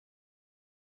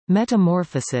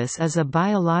Metamorphosis is a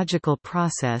biological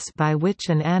process by which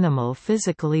an animal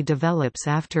physically develops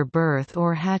after birth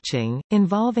or hatching,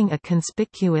 involving a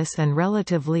conspicuous and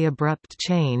relatively abrupt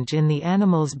change in the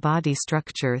animal's body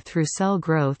structure through cell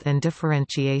growth and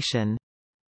differentiation.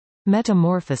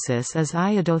 Metamorphosis is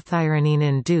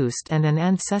iodothyronine-induced and an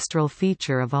ancestral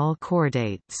feature of all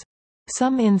chordates.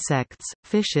 Some insects,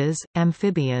 fishes,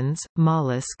 amphibians,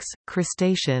 mollusks,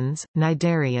 crustaceans,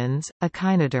 cnidarians,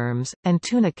 echinoderms, and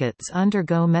tunicates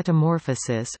undergo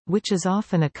metamorphosis, which is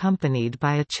often accompanied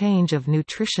by a change of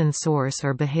nutrition source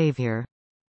or behavior.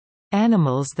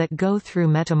 Animals that go through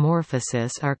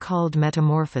metamorphosis are called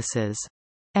metamorphoses.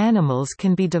 Animals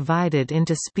can be divided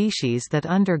into species that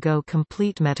undergo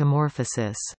complete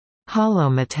metamorphosis,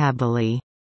 holometaboly,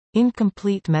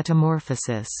 incomplete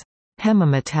metamorphosis,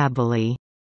 hemimetaboly,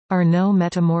 or no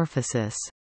metamorphosis,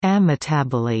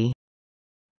 ametaboly.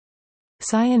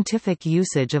 Scientific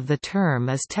usage of the term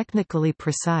is technically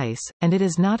precise, and it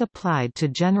is not applied to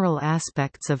general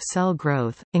aspects of cell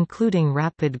growth, including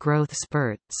rapid growth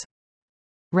spurts.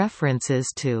 References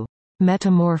to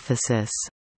metamorphosis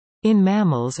in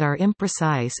mammals are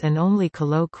imprecise and only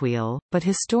colloquial, but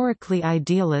historically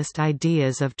idealist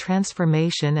ideas of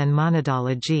transformation and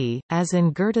monadology, as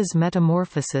in Goethe's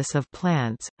Metamorphosis of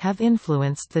plants, have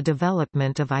influenced the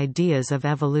development of ideas of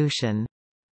evolution.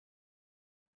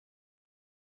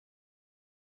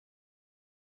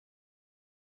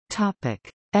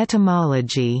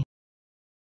 Etymology.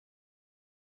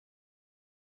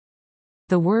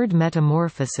 The word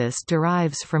metamorphosis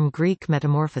derives from Greek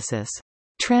metamorphosis,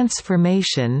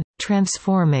 transformation,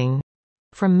 transforming,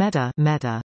 from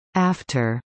meta,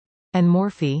 after, and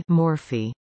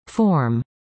morphe, form.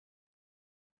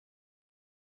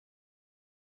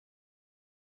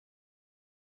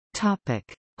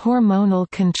 Topic: Hormonal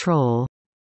control.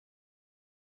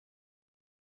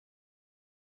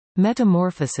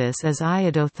 Metamorphosis is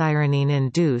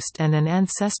iodothyronine-induced and an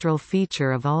ancestral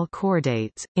feature of all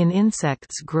chordates. In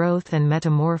insects, growth and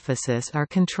metamorphosis are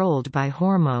controlled by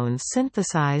hormones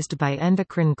synthesized by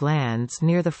endocrine glands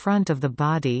near the front of the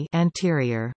body,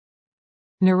 anterior.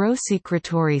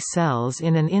 Neurosecretory cells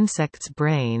in an insect's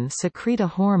brain secrete a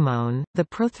hormone, the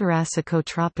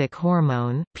prothoracicotropic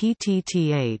hormone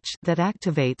 (PTTH), that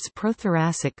activates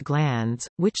prothoracic glands,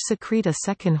 which secrete a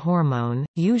second hormone,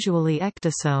 usually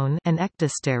ecdysone, an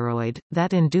ecdysteroid,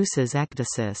 that induces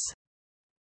ecdysis.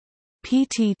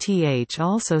 PTTH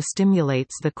also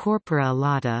stimulates the corpora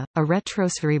allata, a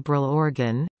retrocerebral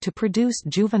organ, to produce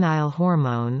juvenile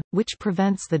hormone, which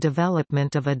prevents the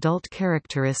development of adult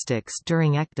characteristics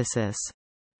during ecdysis.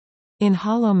 In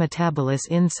holometabolous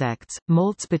insects,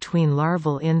 molts between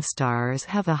larval instars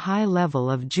have a high level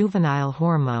of juvenile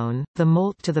hormone, the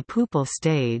molt to the pupal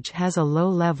stage has a low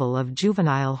level of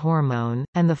juvenile hormone,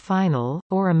 and the final,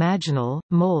 or imaginal,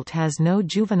 molt has no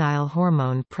juvenile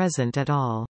hormone present at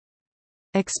all.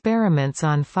 Experiments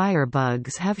on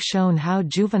firebugs have shown how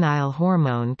juvenile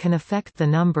hormone can affect the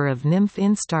number of nymph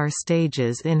instar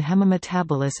stages in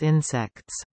hemimetabolous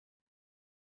insects.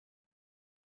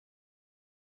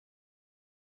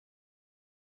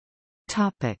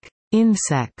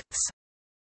 Insects.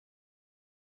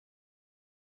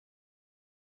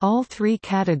 All three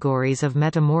categories of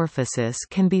metamorphosis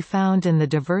can be found in the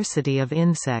diversity of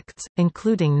insects,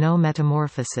 including no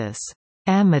metamorphosis,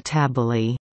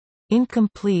 ametaboly,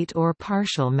 incomplete or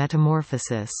partial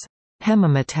metamorphosis,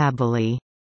 hemimetaboly,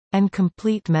 and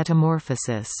complete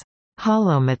metamorphosis,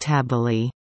 holometaboly.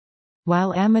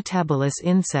 While ametabolous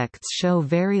insects show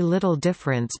very little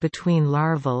difference between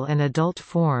larval and adult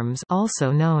forms, also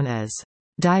known as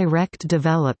direct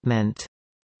development,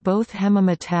 both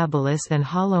hemimetabolous and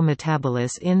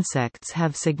holometabolous insects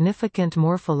have significant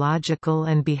morphological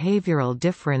and behavioral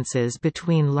differences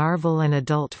between larval and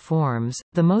adult forms,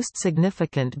 the most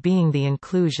significant being the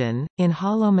inclusion, in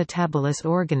holometabolous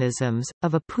organisms,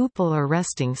 of a pupal or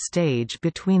resting stage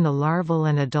between the larval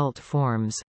and adult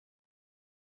forms.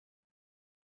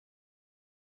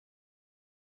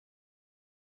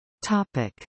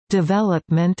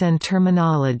 Development and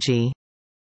terminology.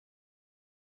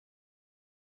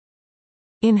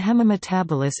 In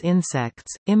hemimetabolous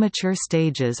insects, immature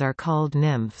stages are called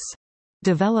nymphs.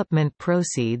 Development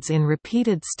proceeds in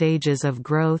repeated stages of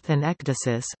growth and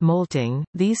ecdysis, molting.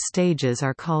 These stages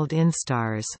are called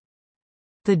instars.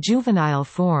 The juvenile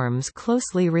forms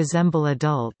closely resemble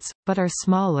adults, but are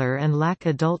smaller and lack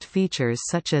adult features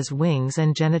such as wings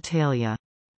and genitalia.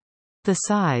 The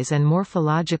size and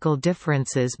morphological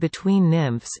differences between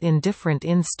nymphs in different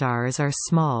instars are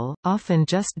small, often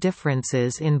just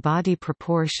differences in body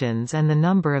proportions and the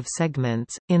number of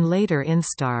segments. In later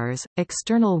instars,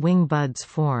 external wing buds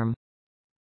form.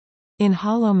 In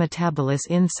holometabolous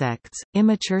insects,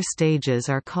 immature stages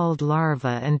are called larvae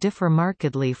and differ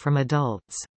markedly from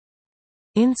adults.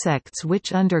 Insects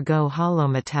which undergo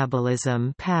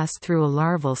holometabolism pass through a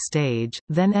larval stage,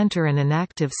 then enter an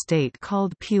inactive state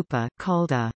called pupa,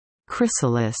 called a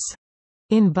chrysalis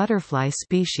in butterfly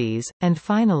species, and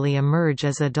finally emerge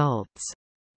as adults.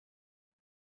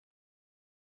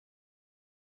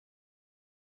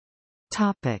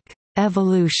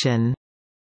 Evolution.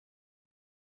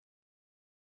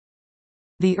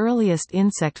 The earliest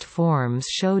insect forms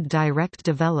showed direct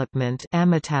development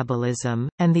ametabolism,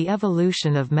 and the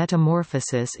evolution of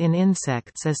metamorphosis in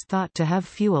insects is thought to have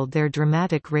fueled their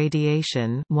dramatic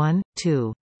radiation. 1,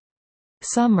 2.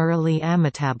 Some early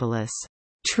ametabolous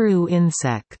true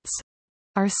insects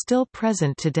are still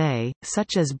present today,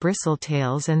 such as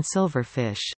bristletails and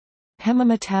silverfish.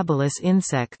 Hemimetabolous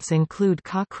insects include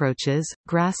cockroaches,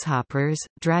 grasshoppers,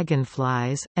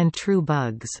 dragonflies, and true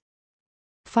bugs.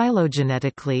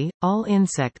 Phylogenetically, all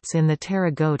insects in the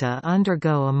Pterygota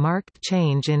undergo a marked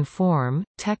change in form,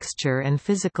 texture and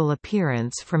physical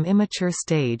appearance from immature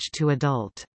stage to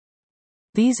adult.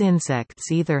 These insects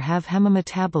either have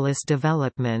hemimetabolous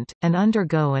development, and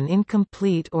undergo an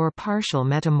incomplete or partial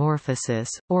metamorphosis,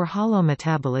 or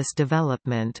holometabolous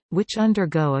development, which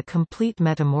undergo a complete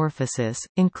metamorphosis,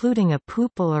 including a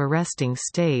pupal or resting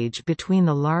stage between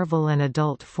the larval and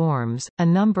adult forms. A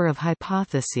number of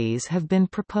hypotheses have been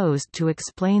proposed to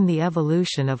explain the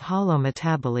evolution of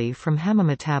holometaboly from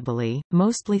hemimetaboly,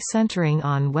 mostly centering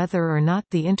on whether or not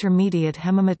the intermediate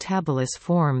hemimetabolous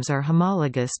forms are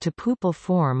homologous to pupal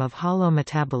form of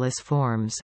holometabolous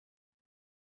forms.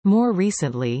 More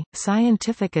recently,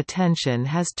 scientific attention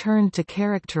has turned to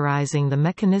characterizing the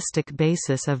mechanistic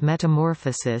basis of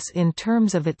metamorphosis in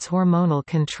terms of its hormonal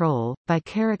control, by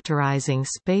characterizing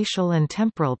spatial and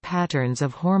temporal patterns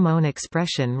of hormone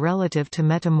expression relative to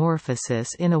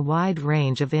metamorphosis in a wide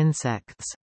range of insects.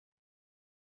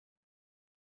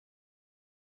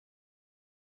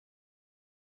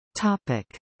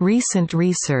 Recent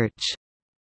research.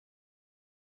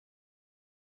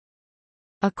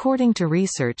 According to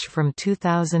research from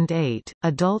 2008,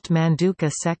 adult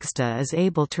Manduca sexta is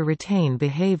able to retain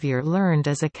behavior learned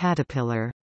as a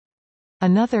caterpillar.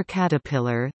 Another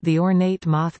caterpillar, the ornate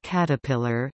moth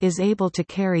caterpillar, is able to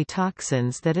carry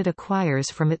toxins that it acquires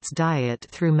from its diet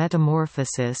through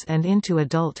metamorphosis and into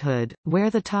adulthood, where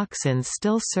the toxins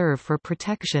still serve for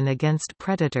protection against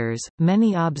predators.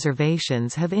 Many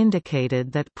observations have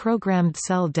indicated that programmed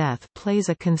cell death plays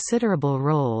a considerable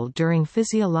role during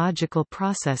physiological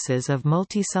processes of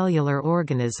multicellular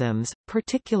organisms,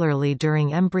 particularly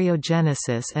during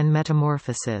embryogenesis and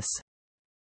metamorphosis.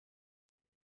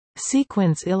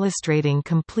 Sequence illustrating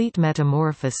complete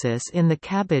metamorphosis in the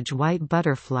cabbage white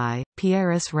butterfly,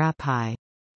 Pieris rapi.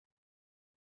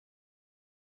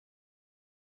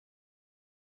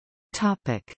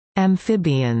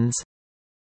 Amphibians.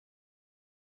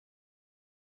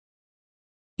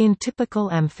 In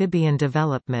typical amphibian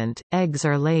development, eggs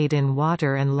are laid in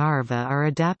water and larvae are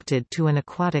adapted to an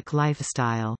aquatic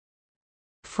lifestyle.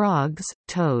 Frogs,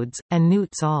 toads, and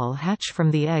newts all hatch from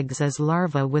the eggs as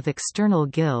larvae with external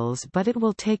gills, but it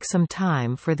will take some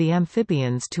time for the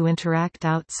amphibians to interact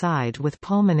outside with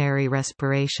pulmonary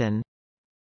respiration.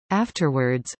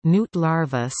 Afterwards, newt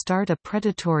larvae start a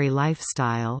predatory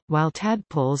lifestyle, while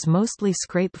tadpoles mostly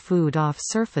scrape food off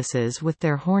surfaces with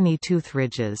their horny tooth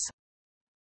ridges.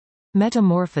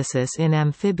 Metamorphosis in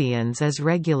amphibians is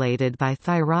regulated by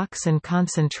thyroxine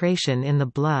concentration in the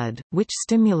blood, which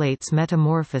stimulates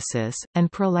metamorphosis,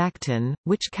 and prolactin,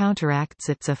 which counteracts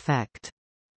its effect.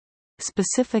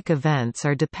 Specific events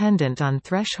are dependent on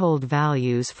threshold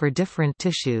values for different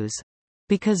tissues.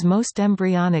 Because most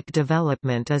embryonic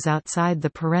development is outside the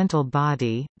parental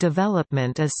body,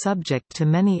 development is subject to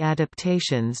many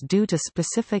adaptations due to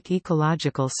specific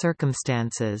ecological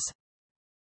circumstances.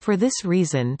 For this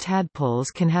reason, tadpoles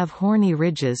can have horny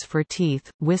ridges for teeth,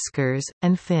 whiskers,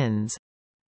 and fins.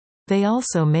 They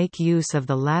also make use of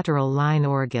the lateral line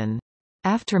organ.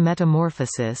 After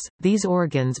metamorphosis, these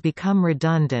organs become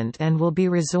redundant and will be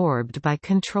resorbed by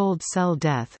controlled cell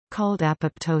death, called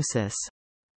apoptosis.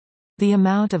 The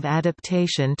amount of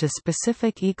adaptation to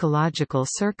specific ecological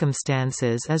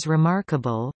circumstances is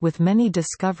remarkable, with many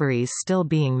discoveries still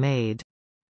being made.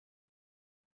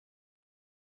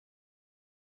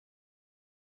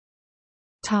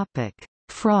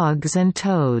 Frogs and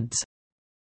toads.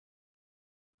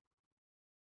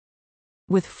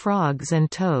 With frogs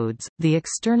and toads, the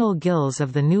external gills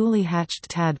of the newly hatched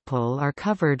tadpole are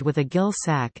covered with a gill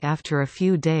sac after a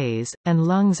few days, and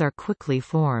lungs are quickly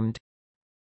formed.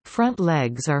 Front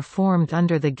legs are formed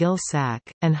under the gill sac,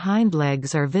 and hind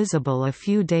legs are visible a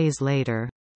few days later.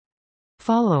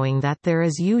 Following that, there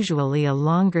is usually a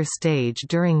longer stage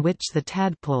during which the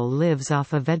tadpole lives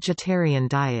off a vegetarian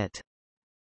diet.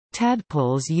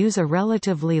 Tadpoles use a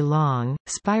relatively long,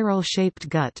 spiral-shaped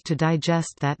gut to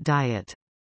digest that diet.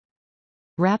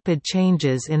 Rapid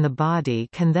changes in the body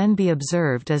can then be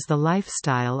observed as the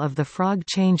lifestyle of the frog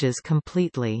changes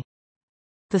completely.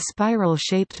 The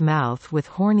spiral-shaped mouth with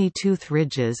horny tooth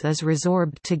ridges is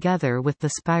resorbed together with the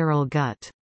spiral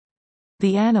gut.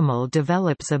 The animal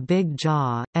develops a big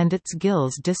jaw, and its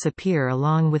gills disappear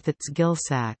along with its gill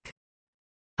sac.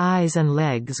 Eyes and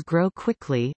legs grow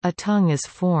quickly, a tongue is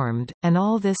formed, and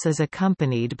all this is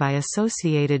accompanied by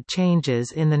associated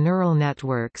changes in the neural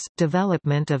networks,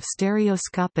 development of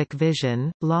stereoscopic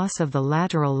vision, loss of the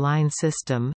lateral line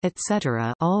system,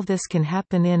 etc. All this can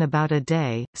happen in about a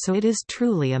day, so it is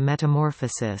truly a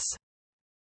metamorphosis.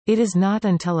 It is not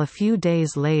until a few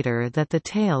days later that the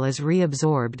tail is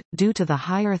reabsorbed, due to the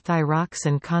higher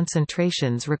thyroxine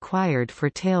concentrations required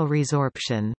for tail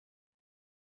resorption.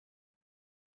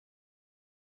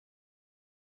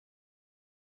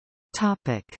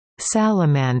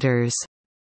 Salamanders.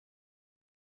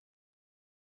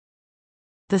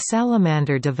 The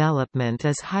salamander development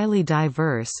is highly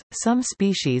diverse. Some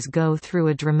species go through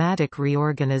a dramatic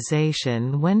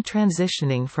reorganization when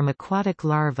transitioning from aquatic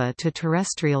larvae to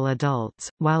terrestrial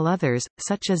adults, while others,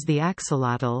 such as the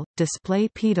axolotl, display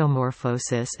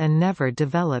pedomorphosis and never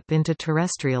develop into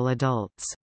terrestrial adults.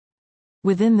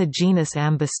 Within the genus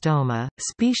Ambystoma,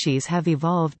 species have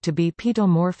evolved to be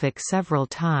pedomorphic several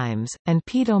times, and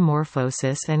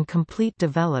pedomorphosis and complete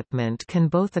development can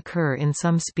both occur in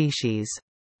some species.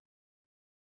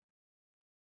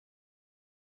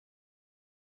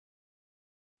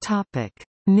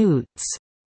 Newts.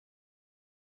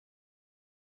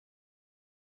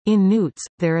 In newts,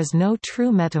 there is no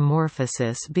true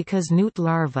metamorphosis because newt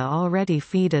larvae already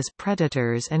feed as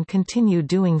predators and continue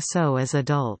doing so as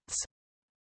adults.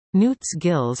 Newts'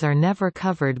 gills are never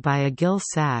covered by a gill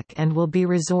sac and will be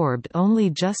resorbed only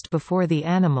just before the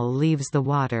animal leaves the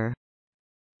water.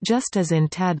 Just as in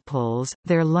tadpoles,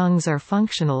 their lungs are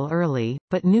functional early,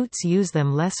 but newts use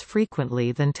them less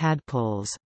frequently than tadpoles.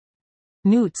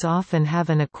 Newts often have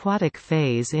an aquatic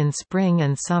phase in spring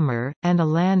and summer, and a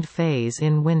land phase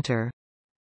in winter.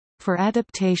 For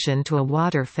adaptation to a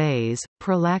water phase,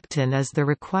 prolactin is the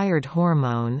required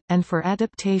hormone, and for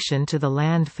adaptation to the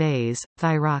land phase,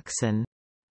 thyroxine.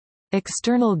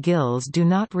 External gills do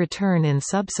not return in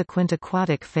subsequent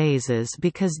aquatic phases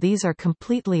because these are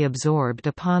completely absorbed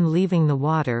upon leaving the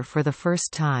water for the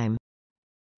first time.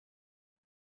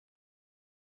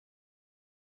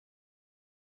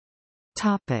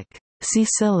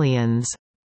 Caecilians.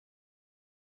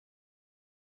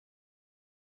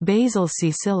 Basal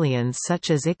caecilians such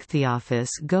as Ichthyophis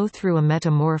go through a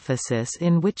metamorphosis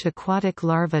in which aquatic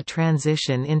larvae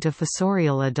transition into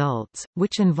fossorial adults,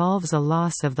 which involves a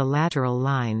loss of the lateral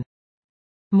line.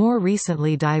 More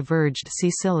recently diverged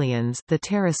caecilians, the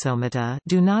Pterosomata,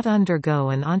 do not undergo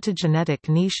an ontogenetic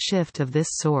niche shift of this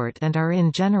sort and are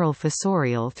in general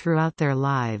fossorial throughout their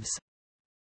lives.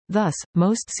 Thus,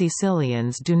 most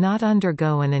caecilians do not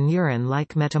undergo an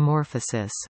anurin-like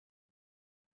metamorphosis.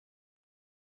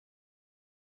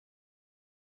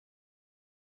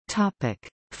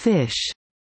 Fish.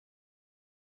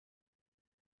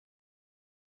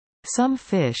 Some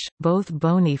fish, both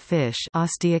bony fish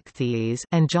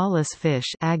and jawless fish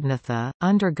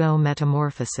undergo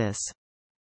metamorphosis.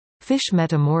 Fish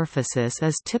metamorphosis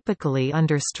is typically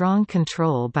under strong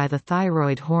control by the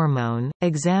thyroid hormone.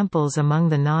 Examples among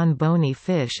the non-bony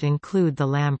fish include the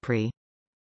lamprey.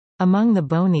 Among the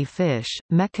bony fish,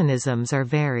 mechanisms are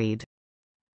varied.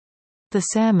 The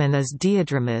salmon is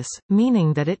diadromous,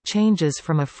 meaning that it changes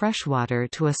from a freshwater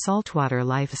to a saltwater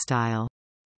lifestyle.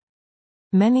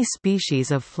 Many species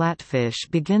of flatfish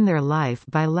begin their life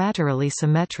bilaterally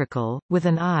symmetrical, with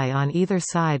an eye on either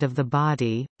side of the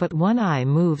body, but one eye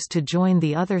moves to join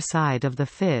the other side of the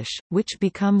fish, which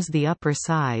becomes the upper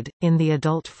side, in the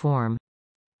adult form.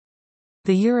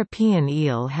 The European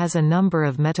eel has a number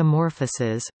of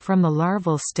metamorphoses, from the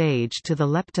larval stage to the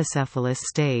leptocephalus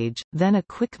stage, then a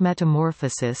quick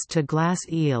metamorphosis to glass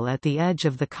eel at the edge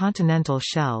of the continental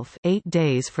shelf, 8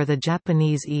 days for the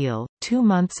Japanese eel, 2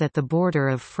 months at the border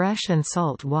of fresh and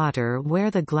salt water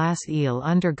where the glass eel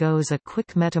undergoes a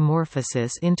quick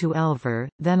metamorphosis into elver,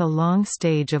 then a long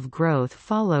stage of growth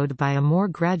followed by a more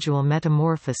gradual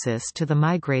metamorphosis to the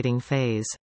migrating phase.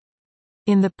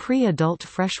 In the pre-adult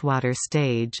freshwater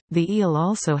stage, the eel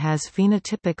also has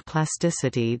phenotypic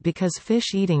plasticity because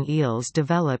fish-eating eels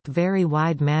develop very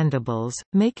wide mandibles,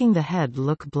 making the head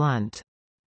look blunt.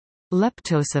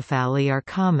 Leptocephaly are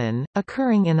common,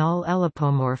 occurring in all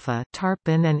elapomorpha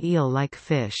tarpon and eel-like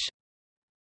fish.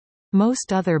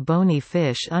 Most other bony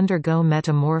fish undergo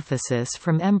metamorphosis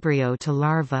from embryo to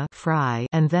larva fry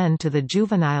and then to the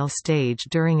juvenile stage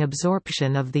during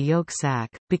absorption of the yolk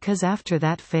sac, because after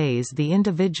that phase the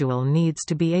individual needs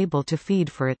to be able to feed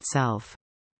for itself.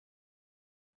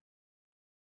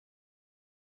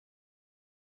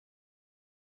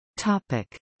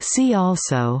 See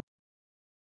also: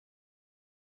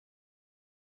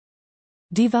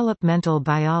 Developmental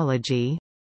biology,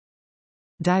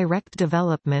 Direct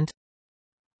development,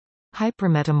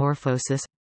 Hypermetamorphosis,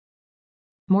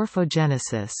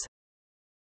 Morphogenesis.